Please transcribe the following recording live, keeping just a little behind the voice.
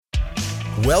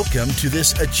Welcome to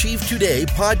this Achieve Today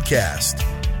podcast.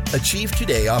 Achieve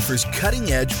Today offers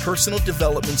cutting-edge personal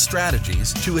development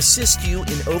strategies to assist you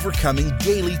in overcoming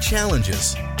daily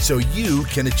challenges so you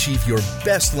can achieve your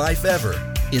best life ever.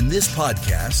 In this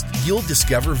podcast, you'll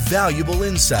discover valuable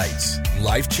insights,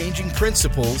 life-changing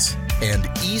principles, and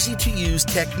easy-to-use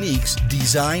techniques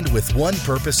designed with one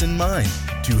purpose in mind,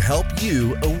 to help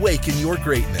you awaken your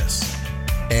greatness.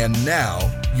 And now,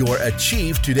 your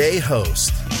Achieve Today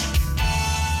host.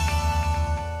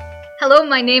 Hello,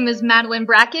 my name is Madeline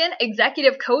Bracken,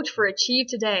 Executive Coach for Achieve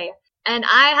Today. And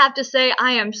I have to say,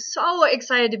 I am so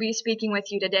excited to be speaking with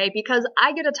you today because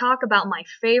I get to talk about my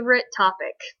favorite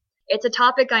topic. It's a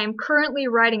topic I am currently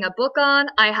writing a book on.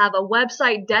 I have a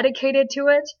website dedicated to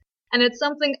it. And it's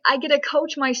something I get to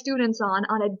coach my students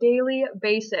on a daily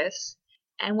basis.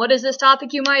 And what is this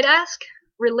topic, you might ask?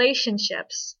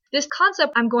 Relationships. This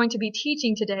concept I'm going to be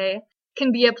teaching today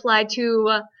can be applied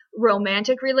to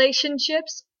romantic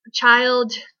relationships,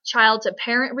 child to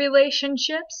parent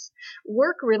relationships,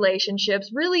 work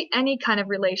relationships, really any kind of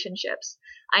relationships.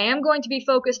 I am going to be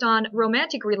focused on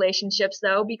romantic relationships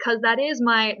though, because that is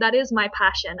my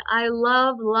passion. I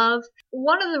love.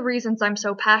 One of the reasons I'm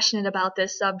so passionate about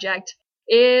this subject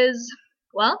is,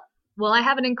 well, I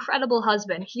have an incredible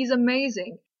husband. He's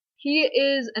amazing. He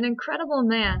is an incredible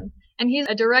man, and he's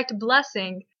a direct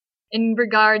blessing in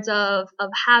regards of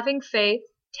having faith,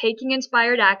 taking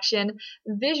inspired action,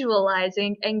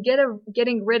 visualizing, and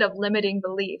getting rid of limiting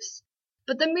beliefs.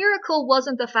 But the miracle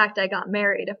wasn't the fact I got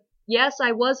married. Yes,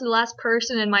 I was the last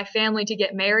person in my family to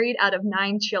get married out of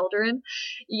 9 children.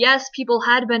 Yes, people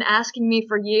had been asking me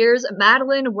for years,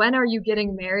 Madeline, when are you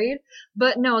getting married?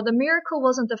 But no, the miracle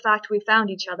wasn't the fact we found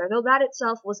each other, though that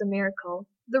itself was a miracle.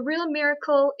 The real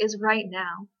miracle is right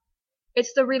now.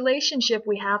 It's the relationship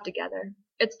we have together.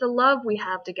 It's the love we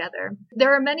have together.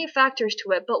 There are many factors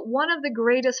to it, but one of the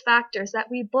greatest factors that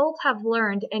we both have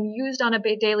learned and used on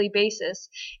a daily basis,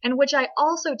 and which I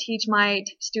also teach my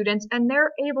students, and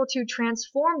they're able to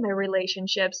transform their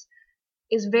relationships,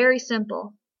 is very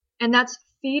simple. And that's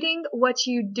feeding what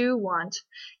you do want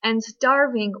and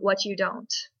starving what you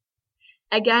don't.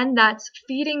 Again, that's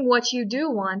feeding what you do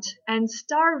want and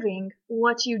starving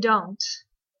what you don't.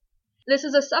 This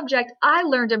is a subject I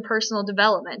learned in personal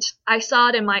development. I saw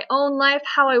it in my own life,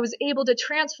 how I was able to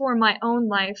transform my own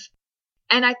life.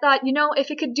 And I thought,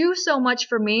 if it could do so much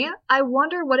for me, I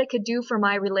wonder what it could do for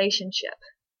my relationship.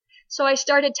 So I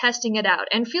started testing it out,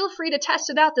 and feel free to test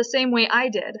it out the same way I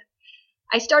did.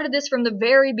 I started this from the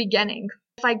very beginning.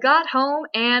 If I got home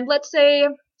and let's say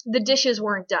the dishes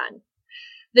weren't done.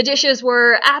 The dishes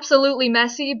were absolutely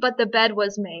messy, but the bed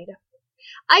was made.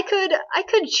 I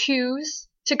could choose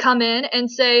to come in and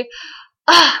say,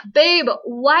 babe,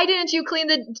 why didn't you clean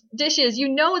the dishes? You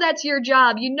know that's your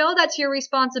job. You know that's your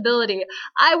responsibility.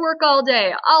 I work all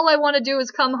day. All I want to do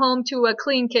is come home to a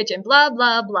clean kitchen. Blah,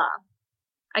 blah, blah.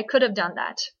 I could have done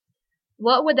that.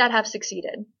 What would that have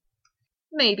succeeded?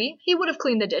 Maybe. He would have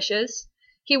cleaned the dishes.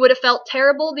 He would have felt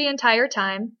terrible the entire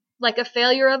time, like a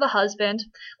failure of a husband,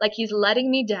 like he's letting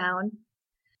me down.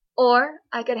 Or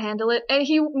I could handle it, and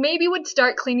he maybe would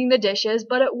start cleaning the dishes,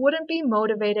 but it wouldn't be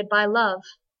motivated by love.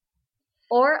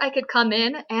 Or I could come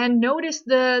in and notice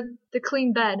the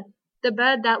clean bed, the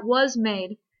bed that was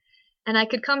made, and I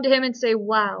could come to him and say,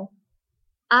 wow,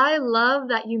 I love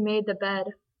that you made the bed.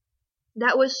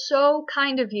 That was so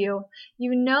kind of you.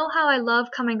 You know how I love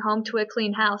coming home to a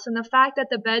clean house, and the fact that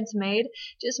the bed's made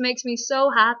just makes me so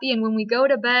happy, and when we go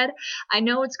to bed, I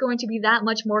know it's going to be that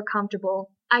much more comfortable.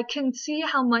 I can see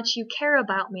how much you care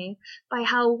about me by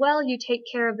how well you take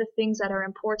care of the things that are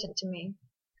important to me.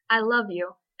 I love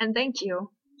you, and thank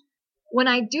you. When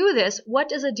I do this, what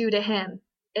does it do to him?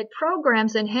 It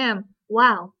programs in him,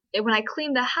 wow, when I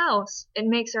clean the house, it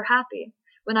makes her happy.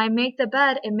 When I make the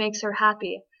bed, it makes her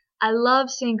happy. I love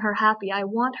seeing her happy. I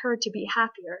want her to be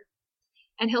happier.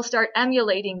 And he'll start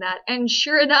emulating that. And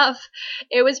sure enough,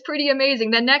 it was pretty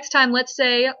amazing. The next time, let's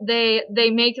say they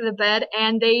make the bed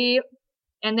and they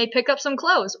pick up some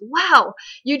clothes. Wow,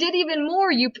 you did even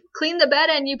more. You cleaned the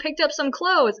bed and you picked up some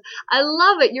clothes. I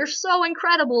love it. You're so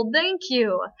incredible. Thank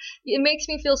you. It makes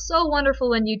me feel so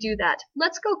wonderful when you do that.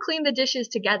 Let's go clean the dishes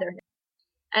together.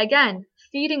 Again,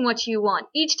 feeding what you want.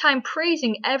 Each time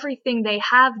praising everything they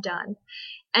have done.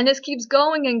 And this keeps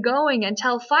going and going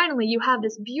until finally you have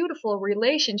this beautiful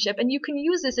relationship, and you can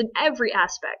use this in every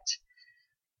aspect.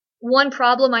 One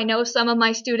problem I know some of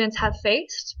my students have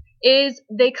faced is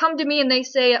they come to me and they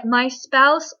say, my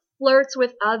spouse flirts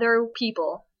with other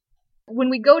people. When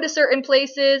we go to certain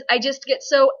places, I just get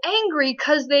so angry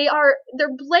because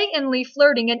they're blatantly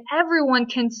flirting and everyone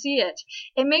can see it.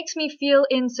 It makes me feel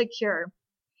insecure.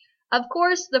 Of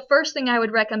course, the first thing I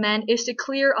would recommend is to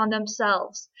clear on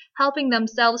themselves, helping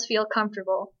themselves feel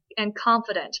comfortable and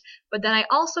confident. But then I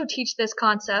also teach this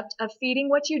concept of feeding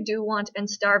what you do want and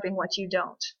starving what you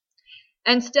don't.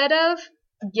 Instead of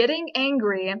getting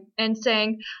angry and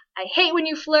saying, I hate when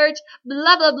you flirt,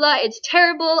 blah, blah, blah, it's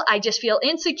terrible, I just feel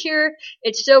insecure,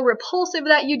 it's so repulsive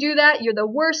that you do that, you're the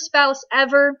worst spouse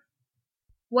ever.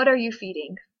 What are you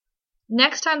feeding?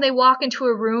 Next time they walk into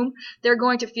a room, they're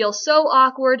going to feel so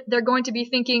awkward, they're going to be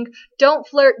thinking, don't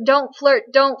flirt, don't flirt,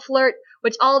 don't flirt,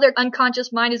 which all their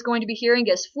unconscious mind is going to be hearing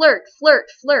is flirt, flirt,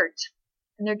 flirt.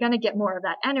 And they're going to get more of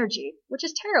that energy, which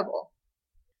is terrible.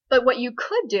 But what you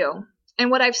could do, and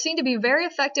what I've seen to be very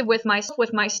effective with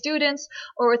my students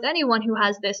or with anyone who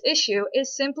has this issue,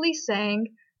 is simply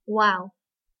saying, wow,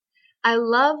 I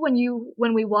love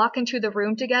when we walk into the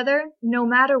room together, no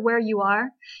matter where you are,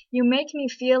 you make me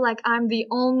feel like I'm the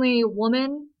only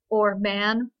woman or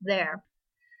man there.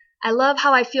 I love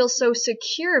how I feel so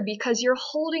secure because you're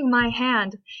holding my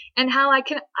hand, and how I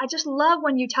just love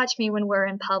when you touch me when we're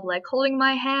in public, holding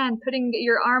my hand, putting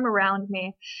your arm around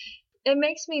me. It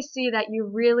makes me see that you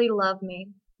really love me.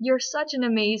 You're such an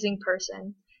amazing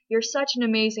person. You're such an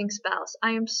amazing spouse.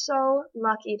 I am so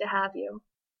lucky to have you.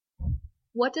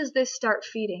 What does this start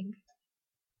feeding?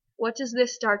 What does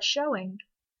this start showing?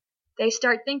 They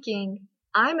start thinking,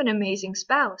 I'm an amazing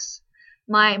spouse.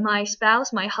 My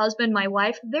spouse, my husband, my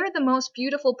wife, they're the most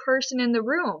beautiful person in the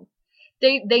room.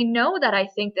 They know that I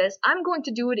think this. I'm going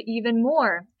to do it even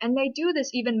more. And they do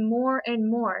this even more and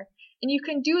more. And you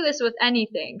can do this with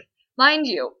anything. Mind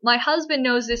you, my husband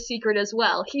knows this secret as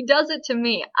well. He does it to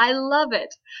me. I love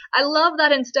it. I love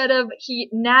that instead of he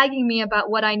nagging me about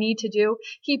what I need to do,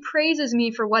 he praises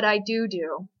me for what I do,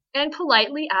 and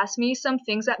politely asks me some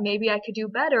things that maybe I could do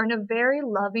better in a very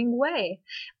loving way,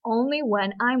 only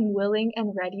when I'm willing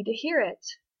and ready to hear it.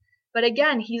 But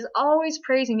again, he's always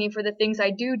praising me for the things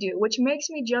I do, which makes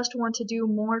me just want to do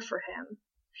more for him.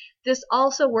 This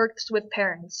also works with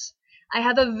parents. I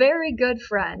have a very good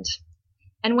friend.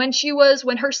 And when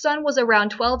her son was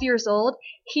around 12 years old,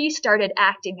 he started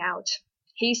acting out.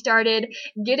 He started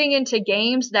getting into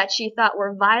games that she thought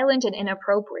were violent and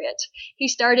inappropriate. He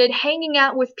started hanging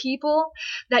out with people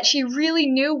that she really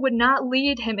knew would not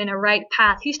lead him in a right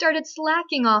path. He started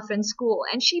slacking off in school,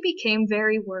 and she became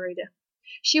very worried.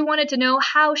 She wanted to know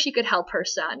how she could help her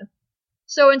son.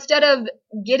 So instead of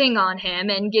getting on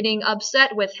him and getting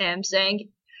upset with him, saying,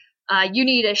 you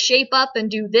need to shape up and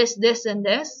do this, this, and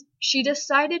this, she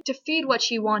decided to feed what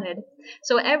she wanted.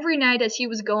 So every night as he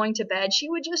was going to bed, she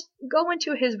would just go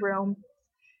into his room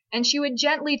and she would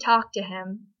gently talk to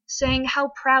him, saying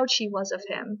how proud she was of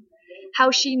him,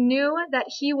 how she knew that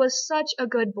he was such a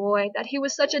good boy, that he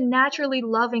was such a naturally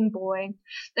loving boy,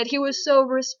 that he was so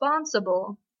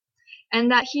responsible,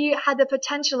 and that he had the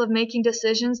potential of making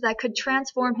decisions that could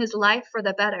transform his life for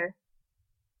the better.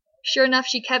 Sure enough,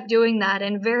 she kept doing that,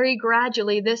 and very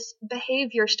gradually this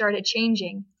behavior started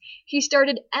changing. He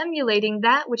started emulating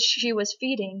that which she was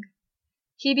feeding.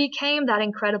 He became that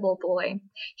incredible boy.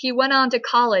 He went on to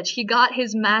college. He got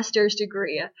his master's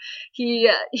degree.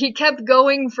 He kept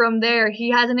going from there.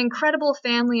 He has an incredible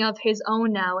family of his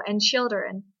own now and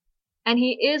children. And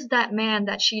he is that man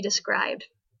that she described.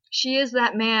 She is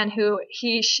that man who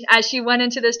as she went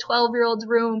into this 12-year-old's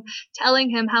room telling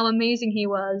him how amazing he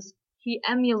was, he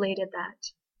emulated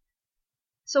that.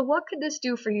 So what could this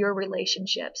do for your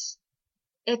relationships?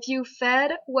 If you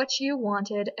fed what you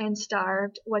wanted and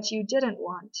starved what you didn't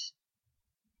want.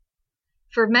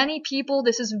 For many people,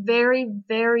 this is very,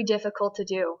 very difficult to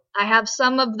do. I have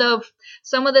some of the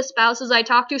spouses I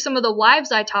talk to, some of the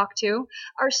wives I talk to,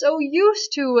 are so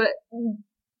used to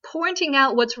pointing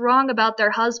out what's wrong about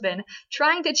their husband.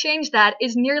 Trying to change that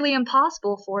is nearly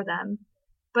impossible for them.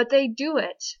 But they do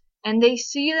it. And they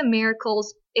see the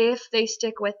miracles if they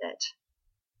stick with it.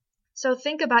 So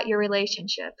think about your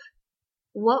relationship.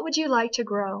 What would you like to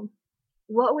grow?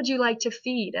 What would you like to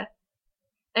feed?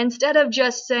 Instead of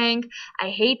just saying, I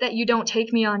hate that you don't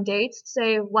take me on dates,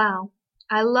 say, wow,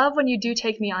 I love when you do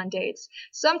take me on dates.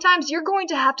 Sometimes you're going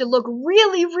to have to look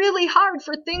really, really hard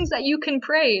for things that you can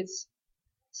praise.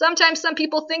 Sometimes some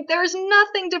people think there's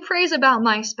nothing to praise about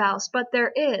my spouse, but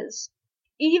there is.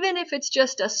 Even if it's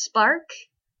just a spark,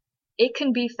 it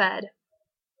can be fed.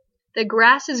 The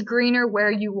grass is greener where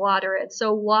you water it,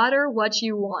 so water what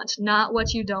you want, not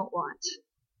what you don't want.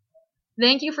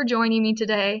 Thank you for joining me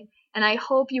today, and I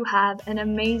hope you have an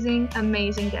amazing,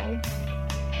 amazing day.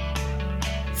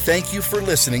 Thank you for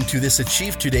listening to this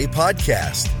Achieve Today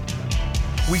podcast.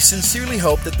 We sincerely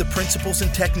hope that the principles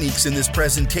and techniques in this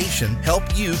presentation help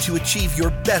you to achieve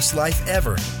your best life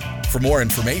ever. For more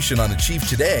information on Achieve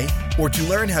Today, or to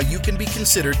learn how you can be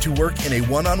considered to work in a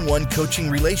one-on-one coaching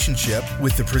relationship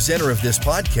with the presenter of this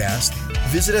podcast,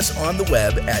 visit us on the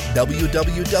web at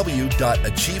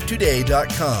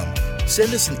www.achievetoday.com.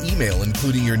 Send us an email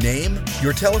including your name,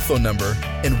 your telephone number,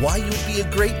 and why you would be a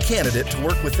great candidate to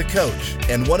work with the coach,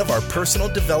 and one of our personal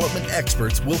development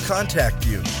experts will contact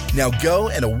you. Now go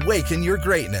and awaken your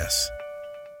greatness.